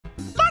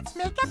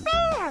make a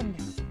band.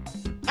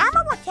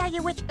 Elmo will tell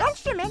you which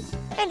instruments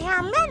and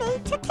how many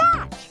to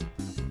catch.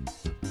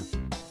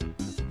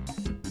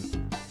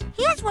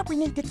 Here's what we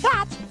need to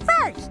catch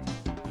first.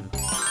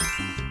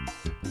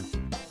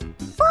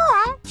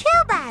 4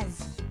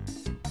 tubas.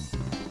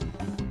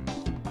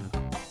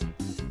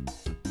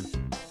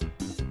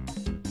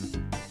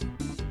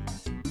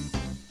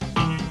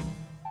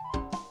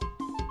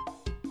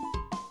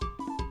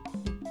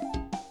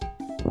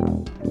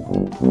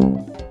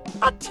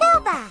 1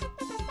 tuba.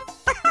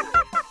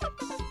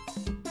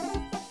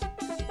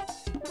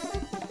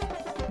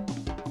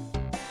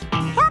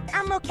 Help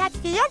Elmo catch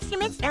the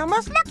instruments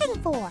Elmo's looking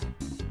for.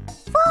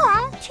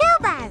 4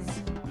 tubas.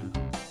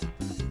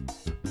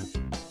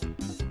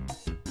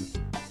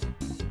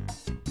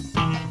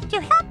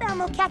 To help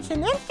Elmo catch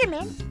an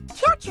instrument,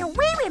 tilt your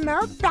Wii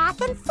remote back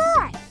and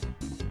forth.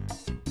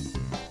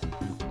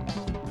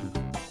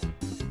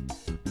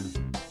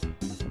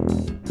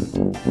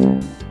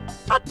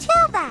 1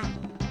 tuba.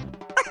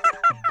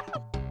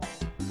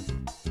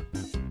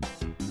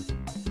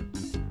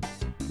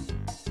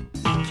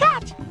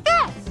 Catch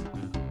this.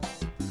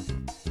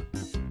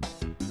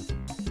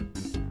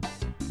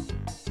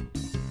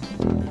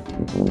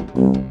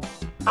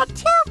 1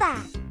 tuba.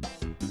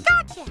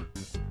 Gotcha.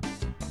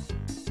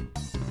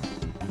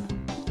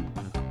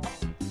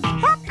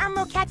 Help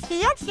Elmo catch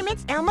the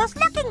instruments Elmo's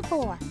looking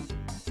for.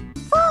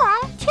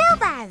 4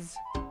 tubas.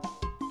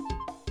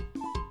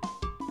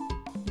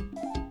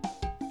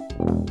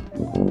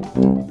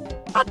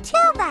 A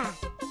tuba!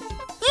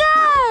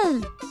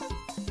 Yay!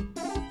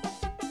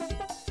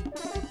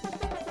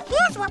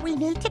 Here's what we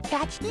need to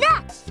catch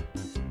next.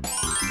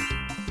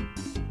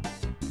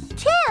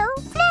 2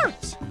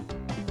 flutes.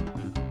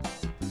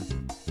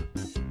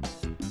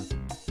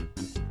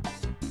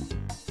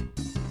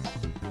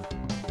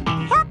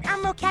 Help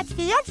Elmo catch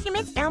the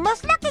instruments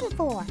Elmo's looking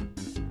for.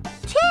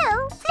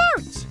 2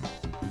 flutes.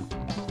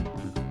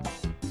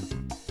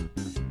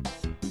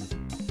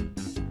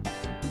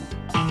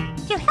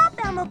 To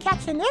help Elmo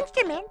catch an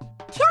instrument,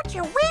 tilt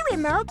your Wii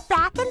remote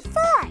back and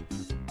forth.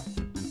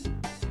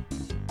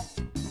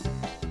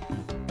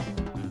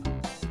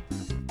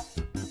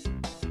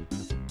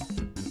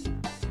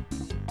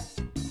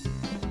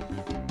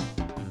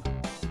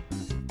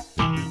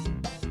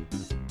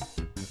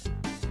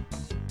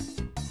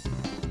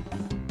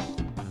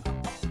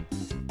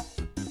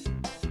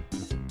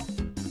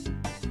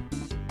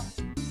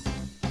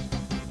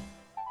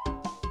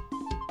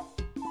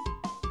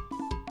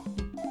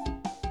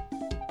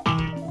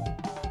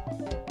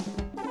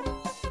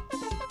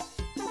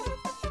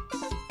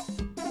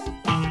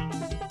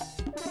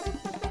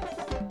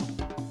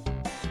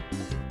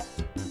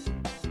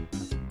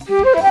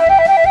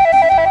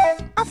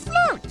 A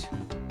flute!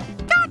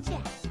 Gotcha!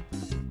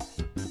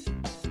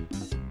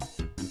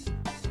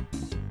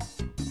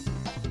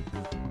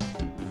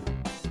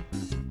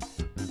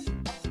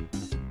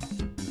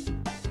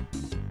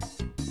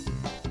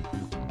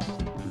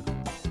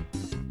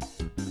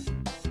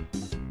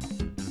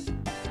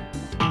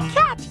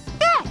 Catch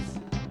this!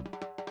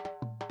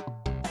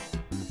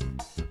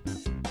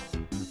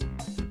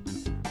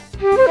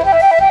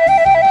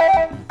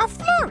 A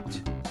flute!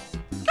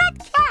 Good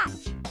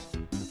catch!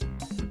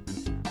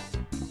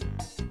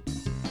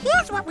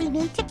 Here's what we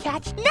need to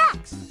catch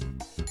next.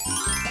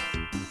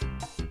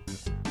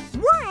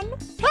 1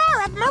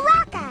 pair of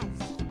maracas.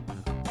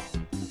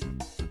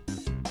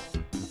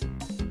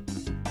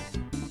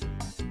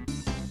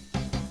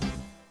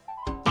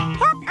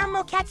 Help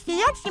Elmo catch the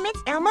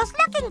instruments Elmo's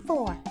looking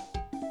for.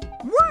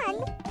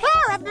 1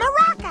 pair of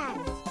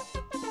maracas.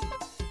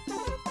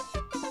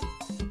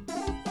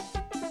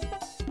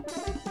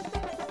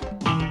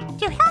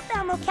 To help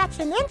Elmo catch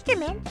an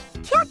instrument,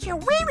 tilt your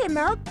Wii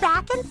remote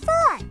back and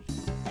forth.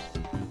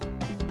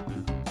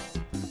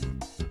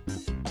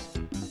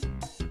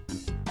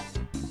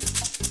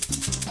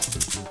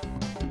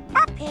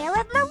 A pair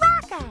of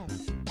maracas.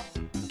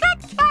 Good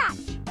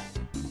catch.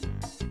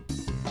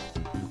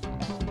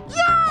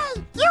 Yay!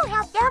 You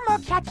helped Elmo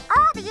catch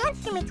all the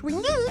instruments we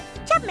need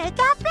to make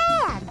our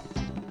band.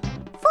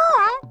 4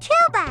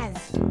 tubas.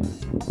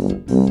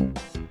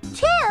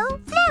 2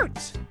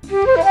 flutes.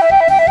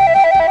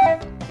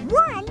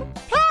 1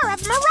 pair of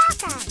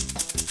maracas.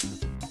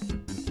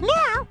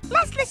 Now,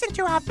 let's listen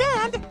to our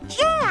band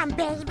jam,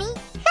 baby.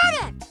 Hit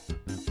it!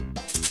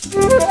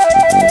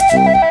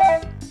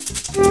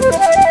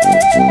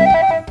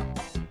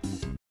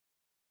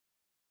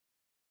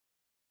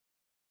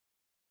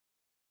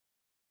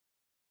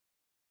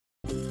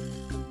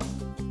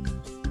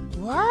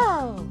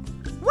 Whoa!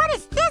 What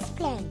is this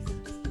place?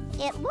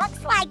 It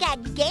looks like a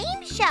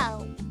game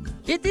show.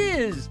 It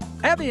is!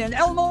 Abby and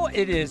Elmo,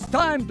 it is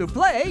time to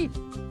play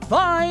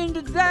Find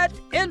That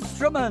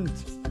Instrument!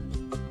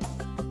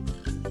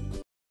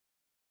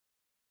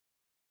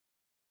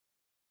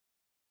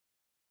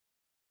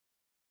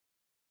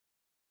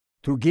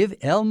 To give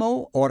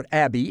Elmo or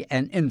Abby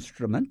an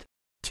instrument,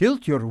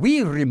 tilt your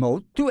Wii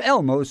remote to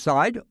Elmo's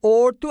side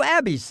or to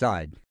Abby's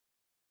side.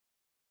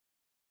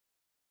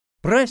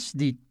 Press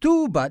the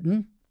 2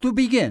 button to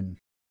begin.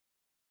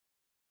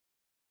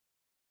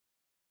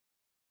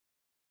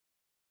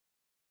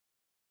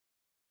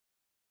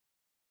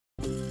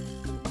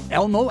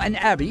 Elmo and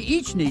Abby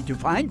each need to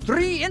find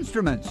 3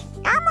 instruments.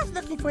 Elmo's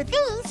looking for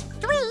these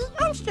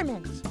 3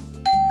 instruments.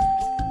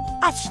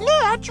 A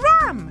snare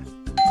drum.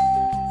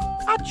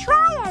 A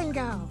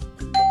triangle.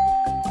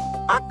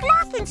 A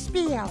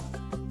glockenspiel.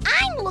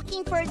 I'm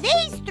looking for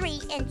these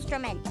 3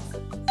 instruments.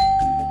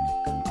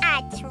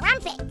 A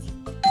trumpet.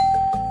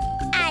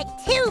 A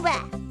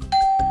tuba.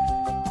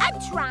 A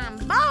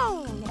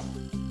trombone.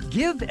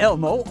 Give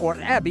Elmo or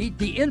Abby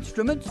the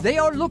instruments they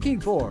are looking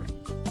for.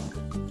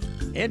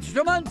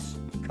 Instruments,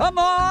 come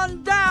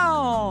on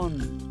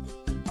down!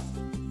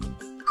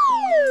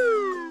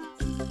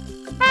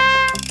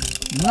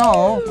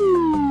 No.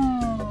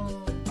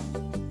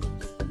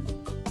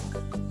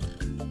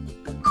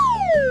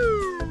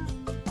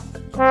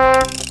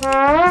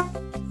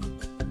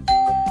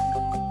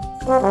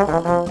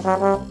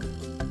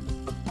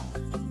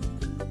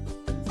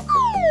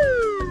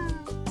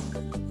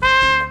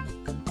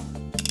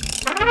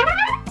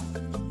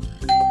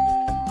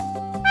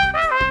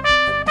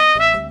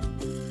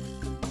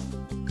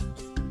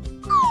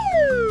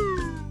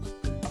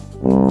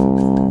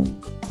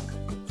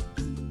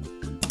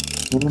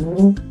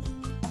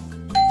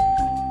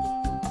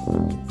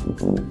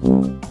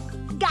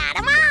 Got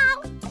 'em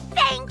all.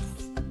 Thanks.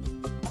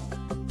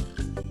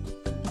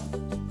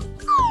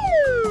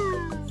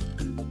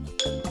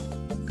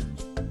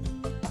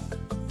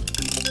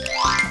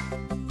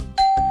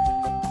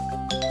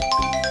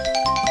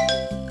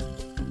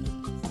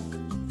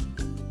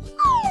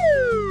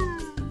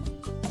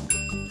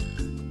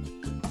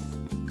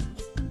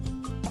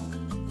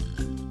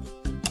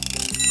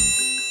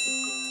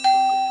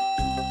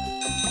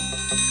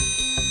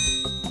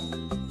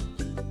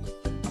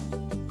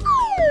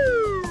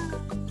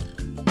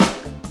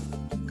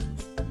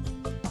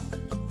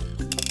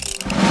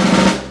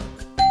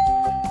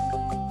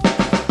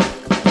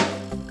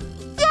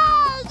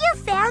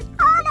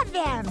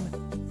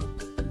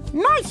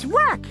 Nice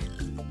work!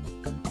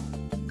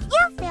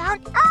 You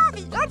found all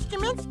the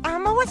instruments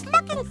Elmo was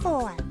looking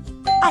for.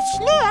 A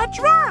snare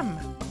drum,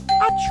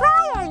 a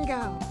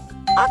triangle,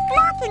 a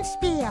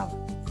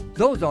glockenspiel.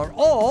 Those are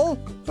all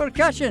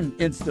percussion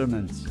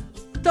instruments.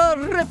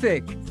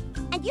 Terrific!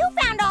 And you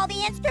found all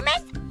the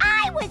instruments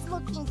I was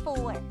looking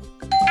for.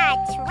 A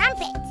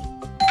trumpet,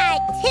 a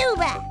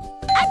tuba,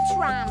 a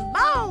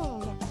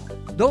trombone.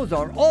 Those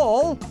are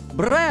all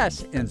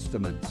brass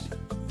instruments.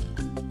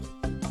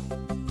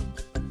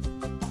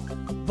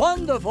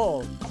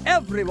 Wonderful!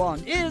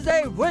 Everyone is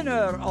a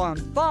winner on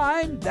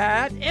Find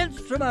That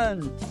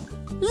Instrument!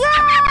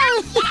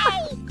 Yay!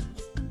 Yay!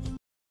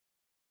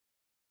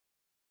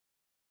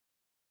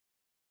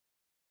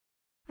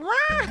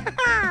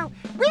 Wow!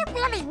 We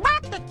really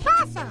rocked the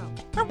castle!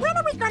 But when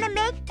are we going to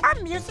make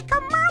a musical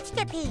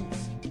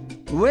masterpiece?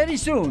 Very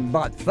soon,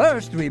 but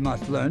first we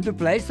must learn to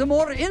play some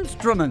more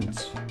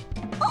instruments.